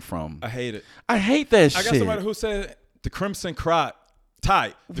Flo come from? I hate it. I hate that shit. I got somebody who said the Crimson Tide.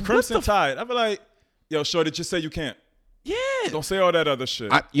 The Crimson Tide. I be like, yo, shorty, just say you can't. Yeah. Don't say all that other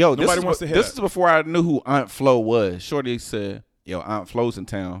shit. Nobody wants to hear this that. is before I knew who Aunt Flo was. Shorty said, yo, Aunt Flo's in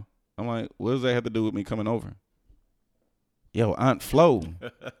town. I'm like, what does that have to do with me coming over? Yo, Aunt Flo.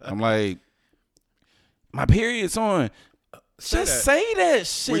 I'm like, my period's on. Just say that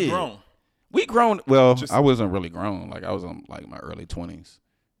shit. We grown. Well, I wasn't really grown. Like I was in like my early 20s,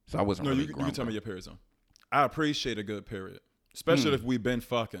 so I wasn't really grown. You tell me your period's on. I appreciate a good period, especially if we've been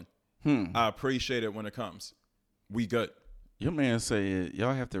fucking. I appreciate it when it comes. We good. Your man said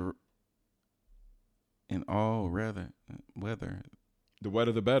y'all have to. In all weather. The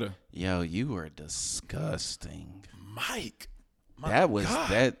wetter, the better. Yo, you are disgusting, Mike.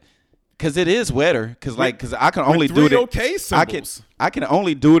 That. Cause it is wetter. Cause I can only do it. Okay symbols. I can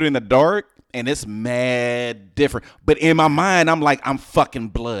only do it in the dark, and it's mad different. But in my mind, I'm like, I'm fucking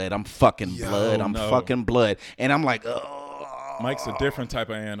blood. I'm fucking blood. I'm fucking blood. And I'm like, oh. Mike's a different type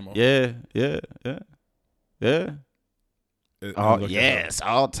of animal. Yeah. Oh, Look at yes,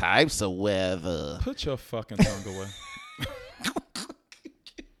 all types of weather. her. Put your fucking tongue away.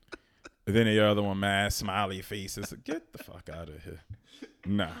 Then the other one, mad smiley faces. Get the fuck out of here.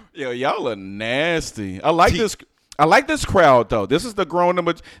 Nah. Yo, y'all are nasty. I like this. I like this crowd though. This is the grown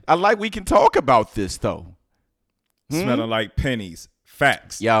number. I like we can talk about this though. Smelling like pennies.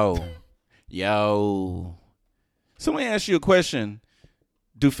 Facts. Yo. So let me ask you a question.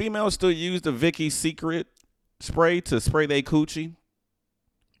 Do females still use the Vicky's Secret spray to spray their coochie?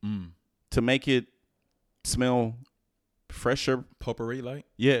 To make it smell fresher? Potpourri like?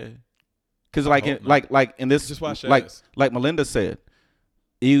 Yeah. Cause like in this, Just wash your like ass. like Melinda said,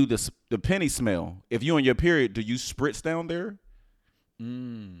 the penny smell. If you on your period, do you spritz down there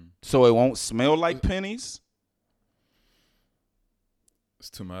so it won't smell like pennies? It's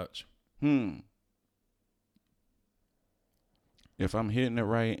too much. If I'm hitting it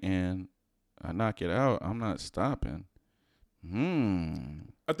right and I knock it out, I'm not stopping.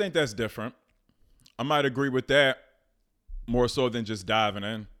 I think that's different. I might agree with that more so than just diving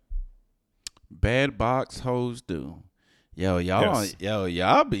in. Bad box hoes do.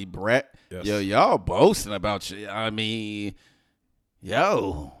 Y'all be brat. Yes. Y'all boasting about you. I mean,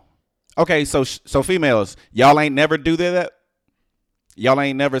 Okay, so females, y'all ain't never do that. Y'all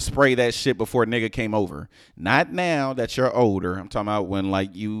ain't never spray that shit before a nigga came over. Not now that you're older. I'm talking about when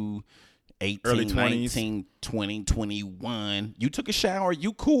like you 18, Early 20s. 19, 20, 21. You took a shower.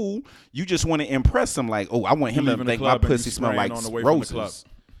 You cool. You just want to impress him. Like, oh, I want him to leaving the think my club and you pussy smell spraying like on the way from the club. roses.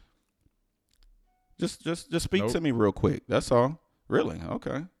 Just speak Nope. to me real quick. That's all. Really?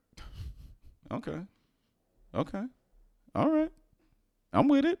 Okay. All right. I'm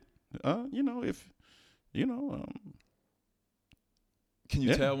with it. Can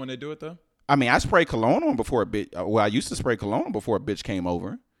you tell when they do it though? I mean, I spray cologne on before a bitch. Well, I used to spray cologne before a bitch came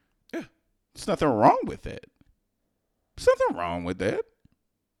over. Yeah. There's nothing wrong with that. There's nothing wrong with that.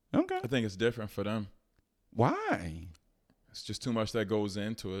 Okay. I think it's different for them. Why? It's just too much that goes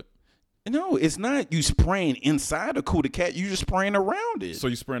into it. No, it's not you spraying inside a cootie cat. You just spraying around it. So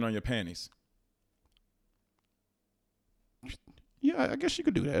you spraying on your panties. Yeah, I guess you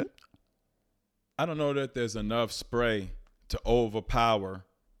could do that. I don't know that there's enough spray to overpower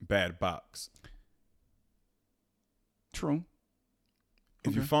bad box. True.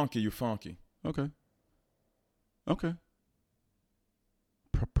 If you funky, you funky. Okay.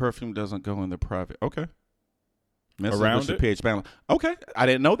 Perfume doesn't go in the private. Okay. Messes Around with your it? pH balance. Okay. I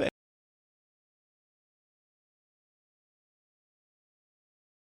didn't know that.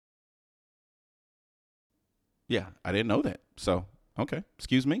 Yeah, I didn't know that. So, okay.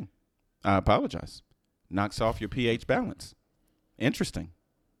 Excuse me. I apologize. Knocks off your pH balance. Interesting.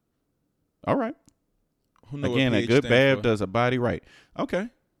 All right. Who know Again, what a pH good stand bath for? does a body right. Okay.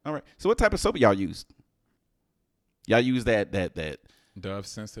 All right. So what type of soap y'all use? Y'all use that Dove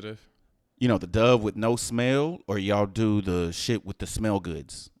sensitive. the Dove with no smell, or y'all do the shit with the smell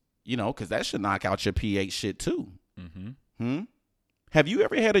goods? Because that should knock out your pH shit too. Mm-hmm. Have you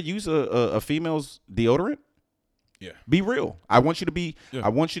ever had to use a female's deodorant? Yeah. Be real. I want you to be. Yeah. I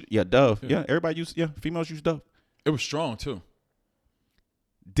want you. Dove. Yeah. Yeah. Everybody use. Yeah. Females use Dove. It was strong too.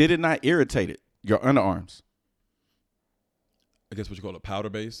 Did it not irritate it? Your underarms. I guess what you call it, powder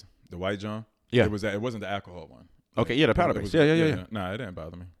base, the white John. Yeah. It was that. It wasn't the alcohol one. Okay. Yeah. The powder It base. was- Yeah. Nah, it didn't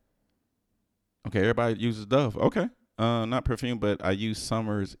bother me. Okay, everybody uses Dove. Okay. Not perfume, but I use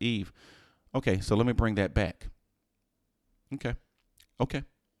Summer's Eve. Okay, so let me bring that back. Okay.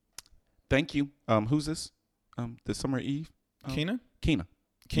 Thank you. Who's this? The Summer Eve? Keena? Keena.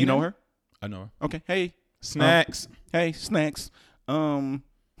 You know her? I know her. Okay. Hey. Snacks. Hey, Snacks.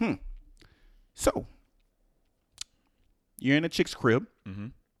 So, you're in a chick's crib. Mm-hmm.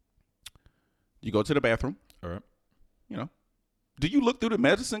 You go to the bathroom. All right. Do you look through the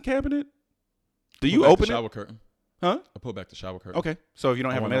medicine cabinet? Do Pull you back open the it? shower curtain? Huh? I pull back the shower curtain. Okay. So if you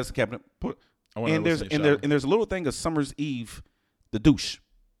don't have a wanna- medicine cabinet, put. I want And there's a little thing of Summer's Eve, the douche.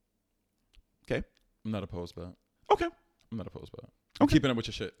 Okay. I'm not opposed to that. Okay. I'm not opposed to that. I'm Okay. keeping up with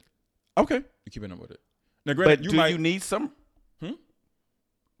your shit. Okay. You're keeping up with it. Now, granted, But you do might. you need some? Hmm?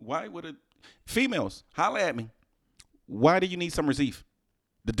 Why would it? Females, holla at me. Why do you need Summer's Eve?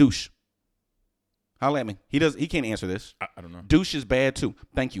 The douche. Holla at me. He can't answer this. I don't know. Douche is bad too.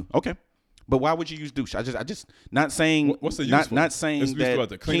 Thank you. Okay. But why would you use douche? I just not saying. What's the use for? Not saying It's used that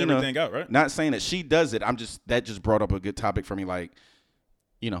to clean Keena- everything out, right? Not saying that she does it. That just brought up a good topic for me. Like,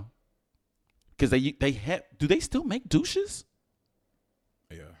 because do they still make douches?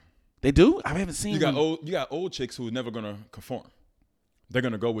 Yeah. They do. I haven't seen. You got them. old chicks who are never gonna conform. They're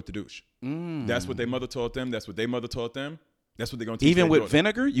gonna go with the douche. That's what their mother taught them. That's what their mother taught them. That's what they're gonna teach. Even their with daughter.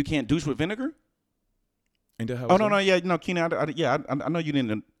 vinegar, you can't douche with vinegar. Ain't that how Oh it's no, done? yeah, no, Keenan, I know you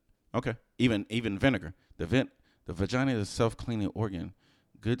didn't. Okay, even vinegar. The vagina is a self-cleaning organ.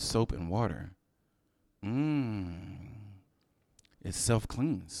 Good soap and water. It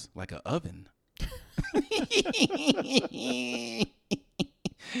self-cleans like an oven.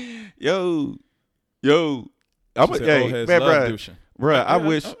 yo, I'm She said, hey, old heads man, love bruh, douching. bruh, I Yeah,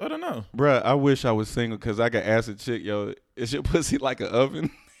 wish, I don't know. bruh, I wish I was single because I could ask a chick, yo, is your pussy like an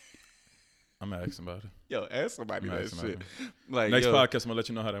oven? I'm gonna ask somebody. Yo, ask somebody I'm that asking shit. somebody. Like, Next yo, podcast, I'm gonna let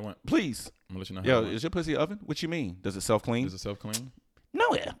you know how that went. please. I'm gonna let you know how Yo, that went. is your pussy an oven? What you mean? Does it self-clean? Is it self-clean?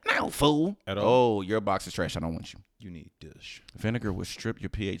 No, fool. At all? Oh, your box is trash. I don't want you. You need dish. Vinegar will strip your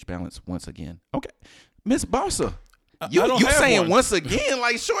pH balance once again. Okay. Miss Bossa, I you don't have saying one. once again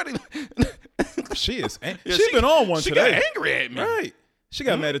like shorty. She is. Yeah, She's been on one she today. got angry at me. Right. She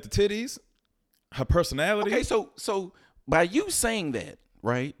got mad at the titties. Her personality. Okay, so by you saying that,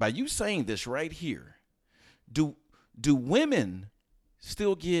 right? By you saying this right here, do women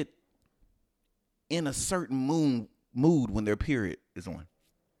still get in a certain mood when their period is on?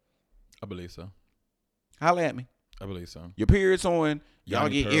 I believe so. Holla at me. I believe so. Your period's on, y'all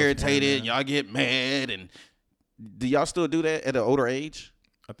Yanni get Pearl's irritated, man. y'all get mad, and do y'all still do that at an older age?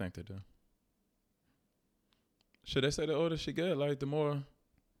 I think they do. Should they say the older she get, like the more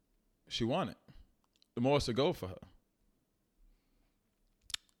she want it, the more it's a go for her.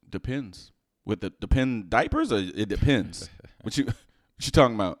 Depends. With the depend diapers, or it depends. what you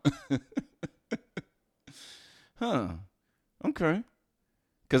talking about? Huh? Okay.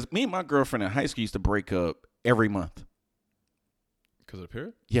 Because me and my girlfriend in high school used to break up every month. Because of the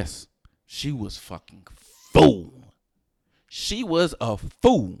period? Yes, she was fucking fool. She was a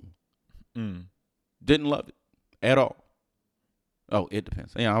fool. Didn't love it at all. Oh, it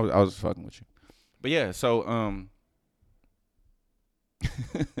depends. Yeah, I was fucking with you. But yeah, so I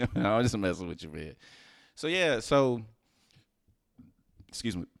was just messing with you, man. So yeah, so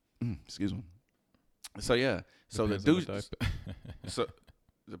excuse me. So yeah, so Depends the on douche. diaper. So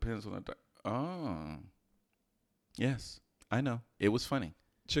depends on the. Oh, yes, I know. It was funny.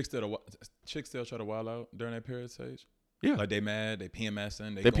 Chicks still try to wild out during that period stage. Yeah, Like they mad, they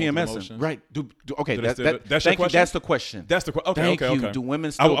PMSing, they going through the PMSing, motions. right? Okay, Do they that's still- that's your thank you. question? That's the question. That's the question. Okay, Thank okay, you. okay. Do women I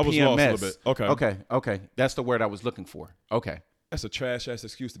still was PMS? lost a little bit. Okay. That's the word I was looking for. Okay. That's a trash ass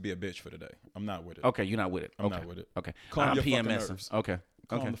excuse to be a bitch for the day. I'm not with it. Okay, you're not with it. I'm Okay. not with it. Okay. Calm I'm your fucking PMSing. nerves. Okay.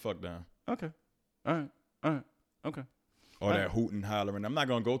 Calm the fuck down. Okay. All right. Okay. Or that hooting, hollering. I'm not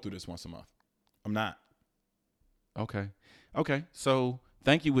gonna go through this once a month. I'm not. Okay. So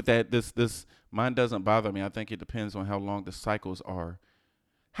thank you with that. This mine doesn't bother me. I think it depends on how long the cycles are.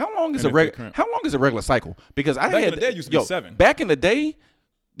 How long is And a if they're How long is a regular cycle? Because I Back had in the day, it used to be yo, 7. Back in the day,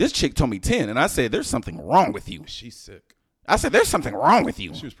 this chick told me 10, and I said, "There's something wrong with you." She's sick. I said, "There's something wrong with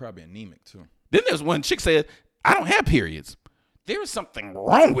you." She was probably anemic too. Then there's one chick said, "I don't have periods." There's something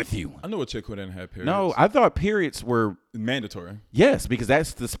wrong with you. I knew a chick who didn't have periods. No, I thought periods were mandatory. yes, because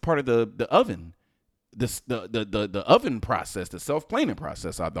that's this part of the oven, the oven process, the self cleaning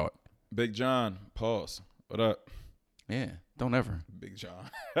process. I thought. Big John, pause. What up, Yeah, don't ever. Big John?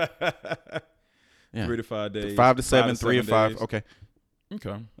 Yeah, 3 to 5 days. 5 to 7, 3 to 5. days. Okay.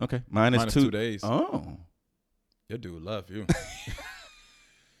 Okay. Mine is Minus 2 2 days. Oh, Your dude love you.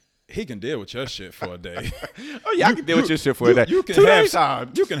 He can deal with your shit for a day. oh yeah, I can deal with your shit for a day. You can 2 have days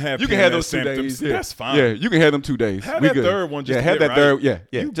time. You can have those 2 symptoms. days. Yeah. That's fine. Yeah, you can have them 2 days. Have We that good. third one just yeah, to have get that third. right.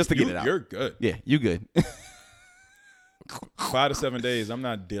 Yeah, just to get it out. You're good. Yeah, you good. 5 to 7 days. I'm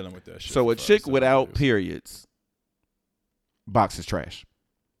not dealing with that shit. So for a 5 to chick 7 without days. periods, box is trash,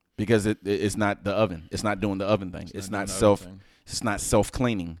 because it's not the oven. It's not doing the oven thing. It's not doing the self. oven thing. It's not self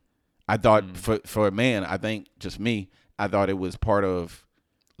cleaning. I thought for a man, I think just me, I thought it was part of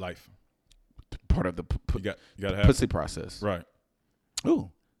Life. the You gotta have pussy process. right.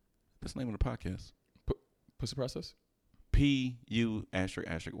 Ooh, that's the name of the podcast. Pussy process.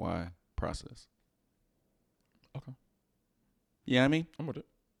 PU***Y process. Okay. Yeah, I mean, I'm with it.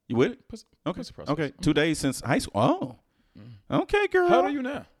 you with it? Pussy, Okay. pussy process. Okay. 2 days since high school. Oh, okay, girl. How old are you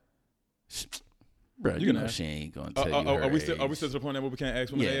now? Bro, You you can know ask. she ain't gonna tell you her Are we still age. to the point that we can't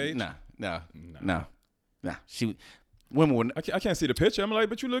ask women their age? Nah. She women wouldn't. I can't see the picture. I'm like,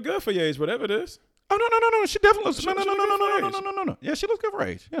 but you look good for your age, whatever it is. Oh no. She definitely looks. She No. looks good for her age. No. Yeah, she looks good for her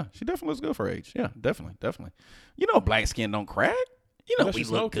age. Yeah, she definitely looks good for her age. Yeah, definitely. You know, black skin don't crack. You know, Unless we you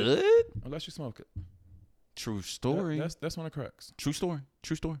look smoke it. good. Unless you smoke it. True story. That's when it cracks. True story.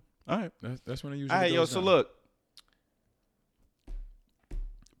 All right. That's when it usually All right, yo. goes So down. look.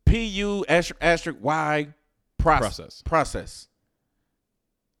 PU***Y process.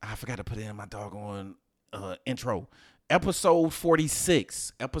 I forgot to put it in my doggone intro. Episode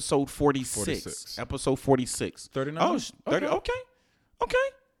 46. Episode 46. 46. Episode 46. 39? Oh, 30. Okay.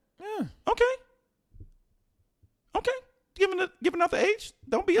 Yeah. Okay. Giving out the age.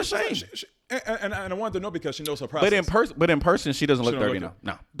 Don't be ashamed. And I wanted to know because she knows her process. But in person, she doesn't look don't 30 look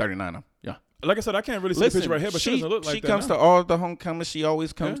now. No, 39 now. Yeah. Like I said, I can't really see the picture right here, but she doesn't look like she that. comes now. to all the homecomings. She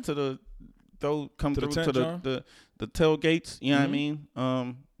always comes Yeah. to the To the tent, John? the tailgates. You know what I mean?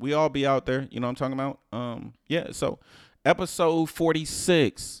 We all be out there. You know what I'm talking about? Yeah. So episode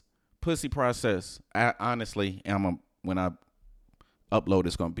 46, Pussy Process. Honestly, when I upload,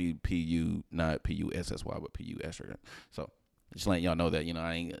 it's gonna be PU, not PUSSY, but PU asterisk. So just letting y'all know that, you know,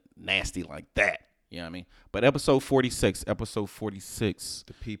 I ain't nasty like that. You know what I mean? But episode 46. The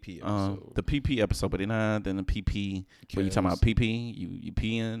PP episode. The PP episode, but then the PP. When you talking about PP, you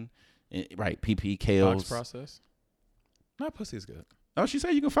peeing, right? PP, Box Kales. process. Not pussy is good. Oh, she said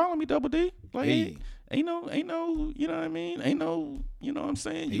you can follow me, Double D. Like, Hey. ain't no, you know what I mean? Ain't no, you know what I'm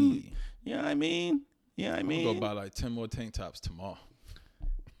saying? You know what I mean? Yeah, I mean. I'm gonna go buy like 10 more tank tops tomorrow.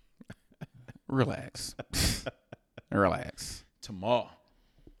 Relax. Relax. Tomorrow.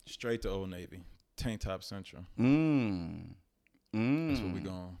 Straight to Old Navy. Tank Top Central. That's what we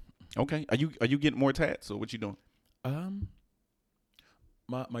going. Okay. Are you getting more tats or what you doing?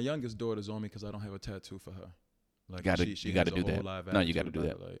 My youngest daughter's on me because I don't have a tattoo for her. Like You gotta do that. No, you gotta do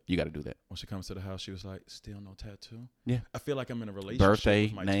that. Like, You gotta do that. when she comes to the house, she was like, "Still no tattoo." Yeah. I feel like I'm in a relationship Birthday,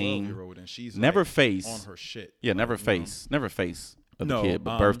 with my name. 12-year-old, and she's Never like, face. on her shit. Yeah, Like, never you know? face of the No, kid,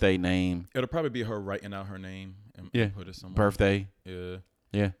 but birthday, name, It'll probably be her writing out her name and Yeah. put it somewhere. birthday. Yeah.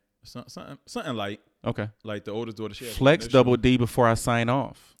 Yeah. Something light. Okay. Like the oldest daughter. She has Flex initial. Double D before I sign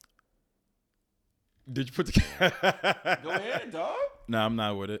off. Did you put the? Go ahead, dog. Nah, I'm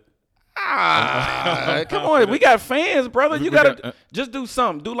not with it. Come on, we got fans, brother. You We gotta got- just do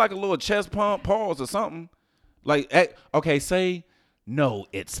something. Do like a little chest pump, pause, or something. Like, okay, say no,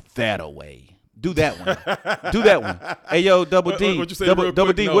 it's that away. Do that one. Do that one. Hey, yo, Double D. What you say Double, real Double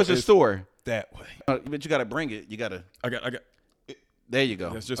quick? D. No, What's your it's store? That way. But you gotta bring it. You gotta. I got. There you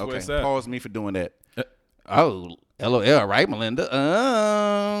go. That's just okay. where it's at. Pause me for doing that. Oh, LOL, right, Melinda?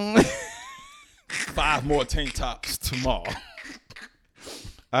 5 more tank tops tomorrow.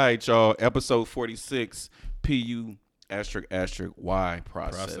 All right, y'all. Episode 46, PU **Y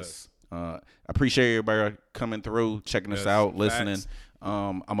process. I appreciate everybody coming through, checking us Yes, out, facts. listening.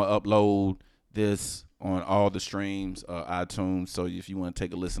 I'm gonna upload this on all the streams, iTunes. So if you want to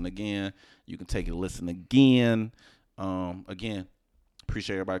take a listen again, you can take a listen again. Again,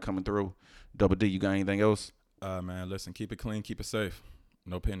 appreciate everybody coming through. Double D, you got anything else? Man, listen, keep it clean, keep it safe.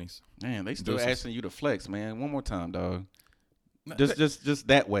 No pennies. Man, they still Deuces. asking you to flex, man. One more time, dog. Just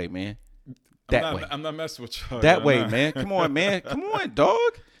that way, man. That way. I'm not messing with you. That way, man. Come on, man. Come on, dog.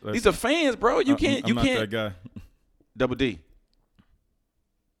 These are fans, bro. You can't. I'm not that guy. Double D.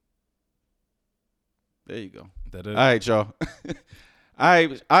 There you go. That is. All right, y'all. All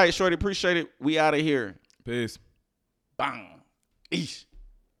right, shorty. Appreciate it. We out of here. Peace. Bang. Eesh.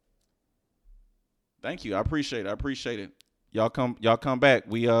 Thank you. I appreciate it. Y'all come back.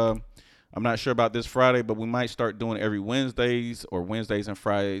 I'm not sure about this Friday, but we might start doing every Wednesdays or Wednesdays and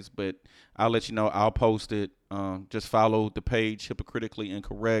Fridays, but I'll let you know. I'll post it. Just follow the page, Hypocritically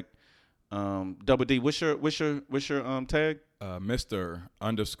Incorrect. Double D, what's your tag? Mr.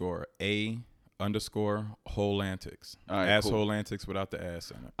 _A_ whole antics. All right, asshole cool. antics without the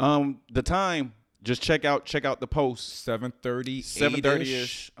ass in it. The time, just check out the post. 7:30.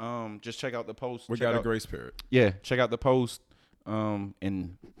 7:30ish. Just check out the post. We got a grace period. Yeah, check out the post.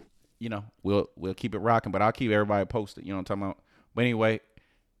 And you know, we'll keep it rocking, but I'll keep everybody posted. You know what I'm talking about? But anyway,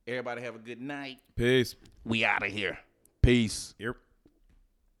 everybody have a good night. Peace. We out of here. Peace. Yep.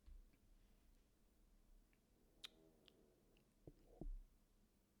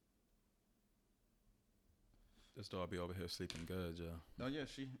 This dog be over here sleeping good, Joe. Oh yeah,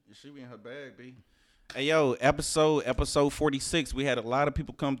 she be in her bag, B. Hey yo, episode 46. We had a lot of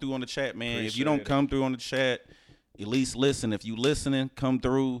people come through on the chat, man. If you don't come through on the chat, at least listen. If you listening, come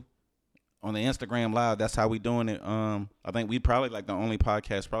through on the Instagram live. That's how we doing it. I think we probably like the only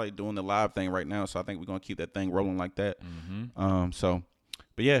podcast probably doing the live thing right now. So I think we're gonna keep that thing rolling like that. Mm-hmm.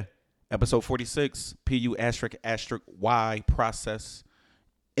 But yeah, episode 46, PU **Y process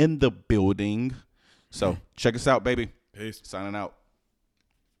in the building. So check us out, baby. Peace. Signing out.